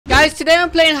Guys, today I'm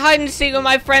playing hide and seek with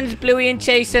my friends Bluey and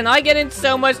Chase, and I get in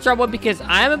so much trouble because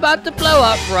I'm about to blow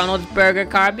up Ronald's burger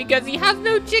car because he has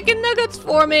no chicken nuggets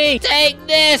for me. Take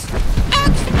this.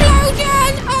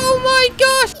 Explosion! Oh my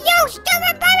gosh! You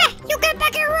stupid baby! You get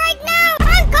back here right now!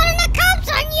 I'm calling the cops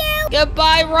on you!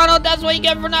 Goodbye, Ronald. That's what you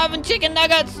get for not having chicken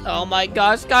nuggets. Oh my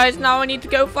gosh, guys. Now I need to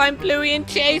go find Bluey and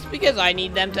Chase because I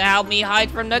need them to help me hide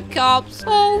from the cops.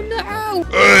 Oh no!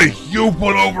 Hey, you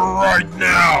pull over right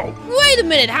now! Wait a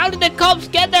minute. How did the cops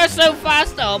get there so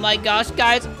fast? Oh my gosh,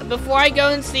 guys. Before I go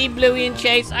and see Bluey and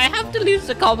Chase, I have to lose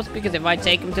the cops because if I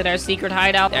take them to their secret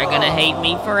hideout, they're gonna hate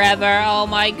me forever. Oh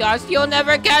my gosh. You'll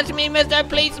never catch me, Mr.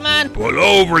 Policeman. Pull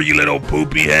over, you little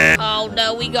poopy head! Oh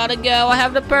no, we gotta go. I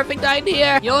have the perfect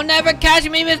idea. You'll never catch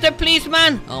me, Mr.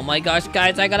 Policeman. Oh my gosh,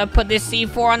 guys, I gotta put this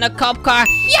C4 on the cop car.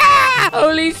 Yeah!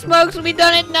 Holy smokes, we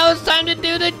done it. Now it's time to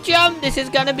do the jump. This is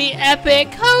gonna be epic.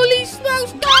 Holy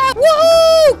smokes, God!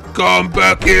 Woohoo! Come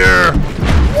back here!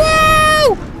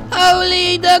 Woo!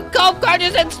 Holy, the cop car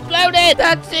just exploded.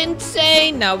 That's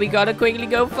insane. Now we gotta quickly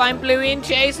go find Bluey and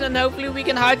Chase, and hopefully we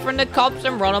can hide from the cops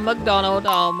and Ronald McDonald.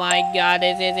 Oh my god,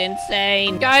 this is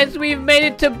insane. Guys, we've made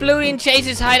it to Bluey and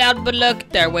Chase's hideout, but look,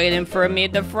 they're waiting for me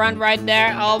at the front right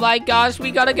there. Oh my gosh,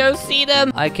 we gotta go see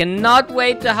them. I cannot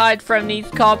wait to hide from these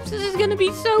cops. This is gonna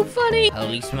be so funny.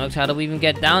 Holy smokes, how do we even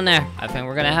get down there? I think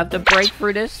we're gonna have to break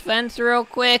through this fence real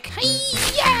quick.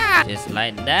 Hi-ya! Just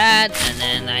like that, and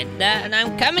then like that, and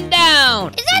I'm coming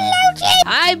down. Is that Lowchi?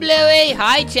 Hi, Bluey.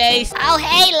 Hi, Chase. Oh,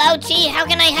 hey, Lowchi. How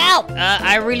can I help?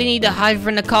 I really need to hide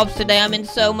from the cops today. I'm in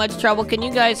so much trouble. Can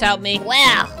you guys help me?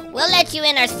 Well, we'll let you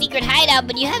in our secret hideout,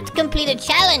 but you have to complete a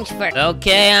challenge first.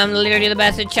 Okay, I'm literally the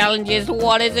best at challenges.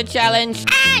 What is a challenge?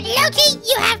 Lowchi,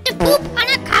 you have to poop on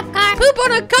a cop car. Poop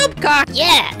on a cop car?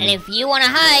 Yeah, and if you want to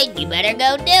hide, you better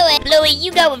go do it. Bluey,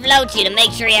 you go with Lowchi to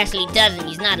make sure he actually does it.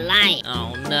 He's not lying.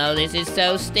 Oh, no, this is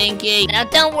so stinky. Now,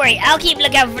 don't worry. I'll keep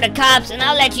lookout for the cops, and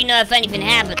I'll let you know if anything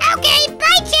happens. Okay,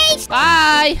 bye, Chase.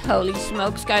 Bye. Holy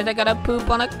smokes, guys. I gotta poop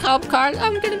on a cop car.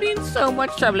 I'm gonna be in so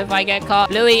much trouble if I get caught.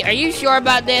 Bluey, are you sure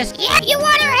about this? Yeah, you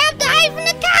want our help to hide from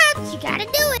the cops. You gotta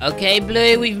do it. Okay,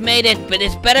 Bluey, we've made it, but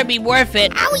this better be worth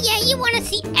it. Oh, yeah, you want to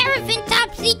see everything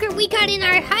top secret we got in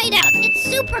our hideout. It's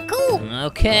super cool.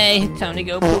 Okay, time to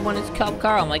go poop on this cop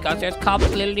car. Oh my gosh, there's cops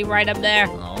literally right up there.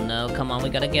 Oh no, come on, we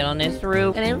gotta get on this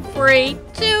roof. And in 3,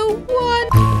 2, 1.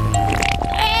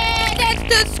 That's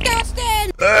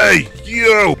disgusting! Hey,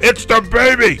 you! It's the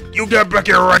baby! You get back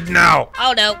here right now!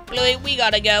 Oh no, Bluey, we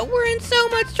gotta go. We're in so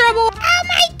much trouble. Oh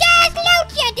my gosh,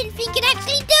 Lowchi, I didn't think you'd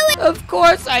actually do it. Of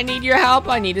course, I need your help.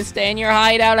 I need to stay in your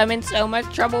hideout. I'm in so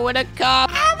much trouble with a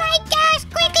cop. Oh my gosh,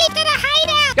 quickly to the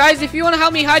hideout. Guys, if you want to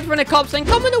help me hide from the cops, then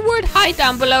comment the word hide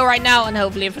down below right now. And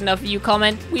hopefully if enough of you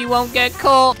comment, we won't get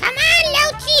caught. Come on,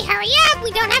 Lowchi, hurry up.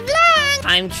 We don't have long.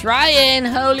 I'm trying.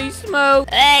 Holy smoke.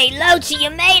 Hey, Lowchi, you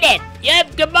made it.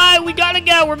 Yep, goodbye. We gotta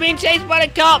go. We're being chased by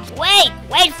the cops.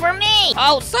 Wait for me.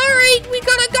 Oh, sorry. We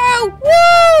gotta go.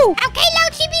 Woo! Okay,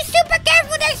 Lowchi, be super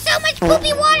careful. There's so much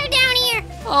poopy water down here.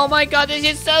 Oh my god, this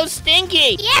is so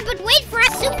stinky. Yeah, but wait for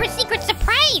our super secret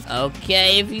surprise.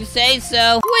 Okay, if you say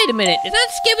so. Wait a minute. Is that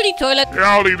Skibbity Toilet?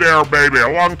 Howdy there, baby. A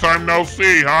long time no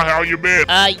see, huh? How you been?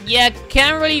 Yeah,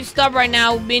 can't really stop right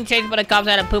now. Being chased by the cops.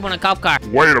 I had to poop on a cop car.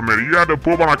 Wait a minute, you had to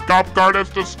poop on a cop car? That's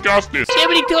disgusting.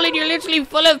 Skibbity Toilet, you're literally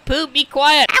full of poop. Be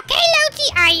quiet. Okay,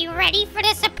 Lowchi, are you ready for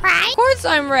the surprise? Of course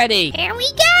I'm ready. Here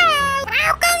we go.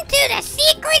 Welcome to the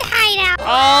secret hideout.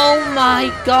 Oh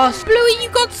my gosh. Bluey, you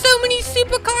got so many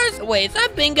supercars. Wait, is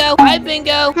that Bingo? Hi,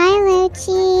 Bingo. Hi,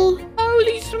 Lowchi.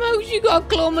 Holy smokes, you got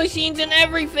claw machines and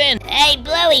everything. Hey,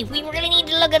 Bluey, we really need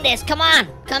to look at this. Come on.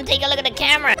 Come take a look at the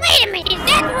camera. Wait a minute. Is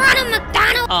that Ronald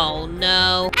McDonald? Oh,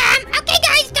 no. Okay,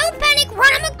 guys, don't panic.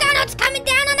 Ronald McDonald's coming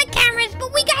down on the cameras,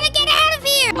 but we gotta get out of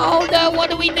here. Oh, no, what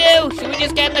do we do? Should we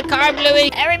just get in the car,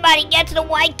 Bluey? Everybody get to the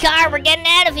white car. We're getting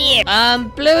out of here.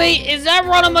 Bluey, is that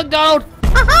Ronald McDonald?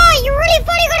 Aha, you really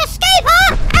thought you were gonna escape,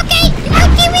 huh? Okay,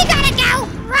 Lowchi, we gotta go.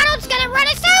 Ronald's gonna run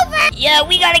us over. Yeah,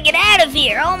 we gotta get out of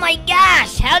here. Oh my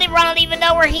gosh, how did Ronald even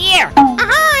know we're here?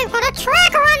 I've got a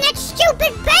tracker on that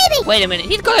stupid baby. Wait a minute,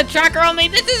 he's got a tracker on me.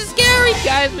 This is scary.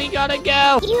 Guys, we gotta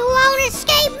go. You won't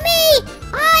escape me.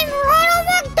 I'm Ronald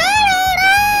McDonald.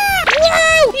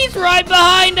 Whoa, he's right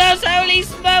behind us. Holy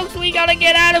smokes, we gotta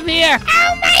get out of here.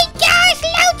 Oh my gosh,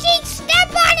 Lowchi, step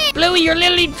on it. Bluey, you're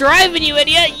literally driving, you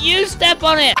idiot. You step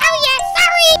on it. Oh yeah,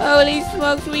 sorry. Holy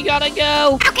smokes, we gotta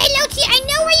go. Okay, Lowchi, I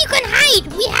know where you can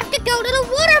hide. We have to go to the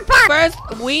water park. first,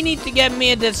 we need to get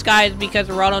me a disguise because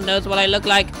Ronald knows what I look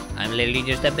like. I'm literally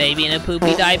just a baby in a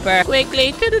poopy diaper.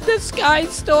 Quickly to the disguise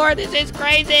store. This is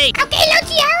crazy. Okay,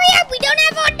 Lowchi, hurry up. We don't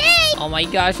have all day. Oh my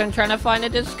gosh, I'm trying to find a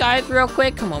disguise real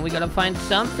quick. Come on, we gotta find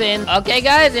something. Okay,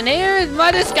 guys, and here is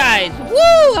my disguise.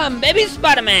 Woo! I'm baby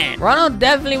Spider-Man. Ronald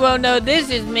definitely won't know this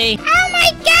is me. Oh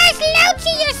my gosh,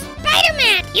 Lowchi, you're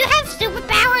Spider-Man. You have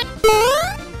superpowers.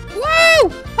 Whoa!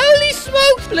 Holy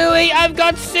smokes, Bluey, I've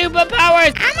got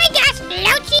superpowers. Oh my gosh,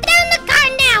 Lowchi, down the car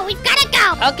now. We've gotta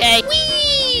go. Okay.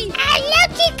 Whee!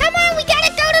 Lowchi, come on. We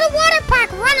gotta go to the water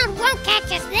park. Ronald won't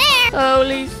catch us there.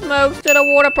 Holy smokes, to the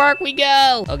water park we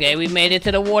go. Okay, we made it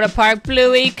to the water park.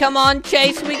 Bluey, come on,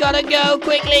 Chase, we gotta go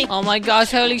quickly. Oh my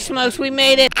gosh, holy smokes, we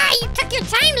made it. You took your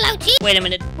time, Lowchi. Wait a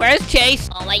minute, where's Chase?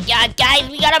 Oh my god, guys,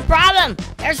 we got a problem.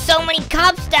 There's so many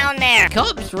cops down there.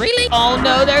 Cops, really? Oh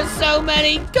no, there's so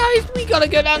many. Guys, we gotta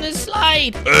go down this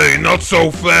slide. Hey, not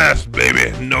so fast,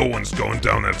 baby. No one's going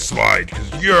down that slide,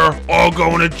 because you're all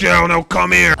going to jail. Now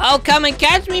come here. Oh, come and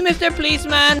catch me, Mr.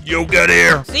 Policeman. You get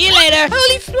here. See you later.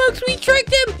 Holy smokes, we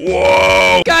tricked him.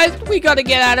 Whoa. Guys, we gotta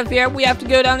get out of here. We have to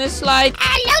go down this slide.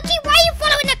 Lowchi, why are you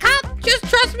following the cop? Just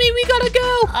trust me, we gotta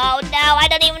go. Oh no, I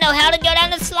don't even know how to go down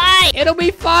the slide. It'll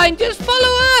be fine, just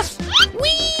follow us.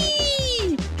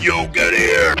 Whee! You get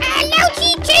here.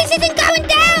 Lowchi, Chase isn't going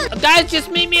down. Guys, just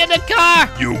meet me at the car.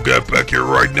 You get back here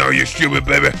right now, you stupid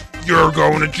baby. You're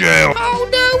going to jail. Oh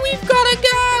no, we've gotta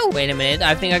go. Wait a minute,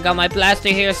 I think I got my blaster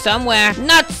here somewhere.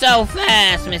 Not so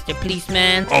fast, Mr.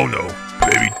 Policeman. Oh no,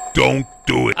 baby, don't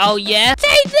do it. Oh yeah?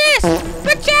 Take this!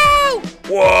 Pachow!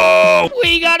 Whoa!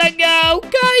 We gotta go!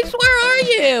 Guys, where are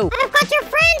you? I've got your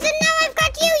friends and now I've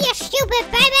got you, you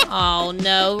stupid baby. Oh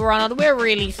no, Ronald, we're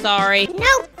really sorry.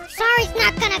 Nope, sorry's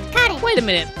not gonna cut it. Wait a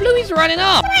minute, Bluey's running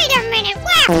off. Wait a minute,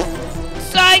 what?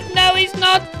 Psych, no he's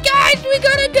not. Guys, we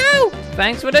gotta go!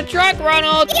 Thanks for the truck,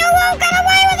 Ronald. You won't get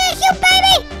away with this, you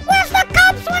baby! Where's the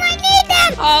cops when I need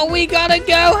them? Oh, we gotta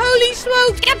go. Holy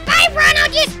smokes. Goodbye,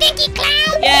 Ronald, you stinky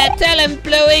clown! Yeah, tell him,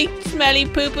 Bluey. Smelly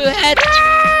poo-poo head.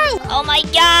 Oh my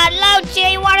god,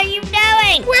 Lowchi, what are you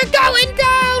doing? We're going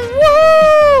down.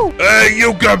 Woo! Hey,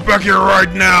 you get back here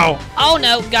right now. Oh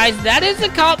no, guys, that is the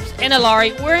cops in a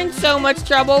lorry. We're in so much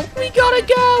trouble. We gotta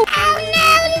go. Oh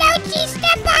no, Lowchi,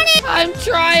 step on it! I'm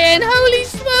trying. Holy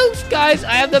smokes, guys.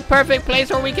 I have the perfect place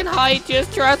where we can hide.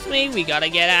 Just trust me. We gotta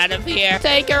get out of here.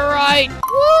 Take a right.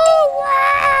 Woo!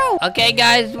 Wow! Okay,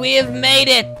 guys, we have made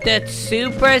it. The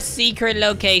super secret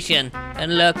location.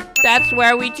 And look, that's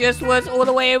where we just was, all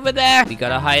the way over there. We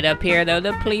gotta hide up here, though.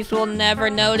 The police will never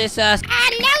notice us.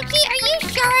 Lowchi, are you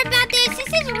sure about this?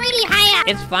 This is really high up.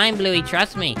 It's fine, Bluey.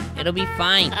 Trust me. It'll be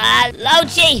fine.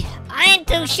 Lowchi, I ain't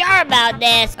too sure about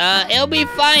this. It'll be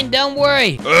fine. Don't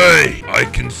worry. Hey, I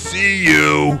can see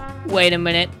you. Wait a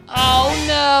minute. Oh,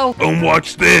 no. And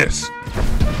watch this.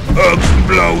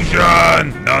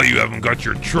 Explosion! Now you haven't got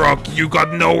your truck. You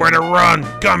got nowhere to run.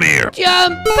 Come here.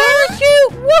 Jump!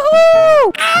 Parachute!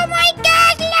 Woohoo! Oh my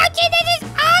gosh, Lowchi, this is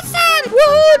awesome!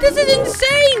 Woohoo! This is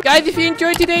insane! Guys, if you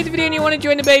enjoyed today's video and you want to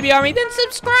join the baby army, then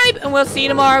subscribe and we'll see you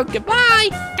tomorrow. Goodbye!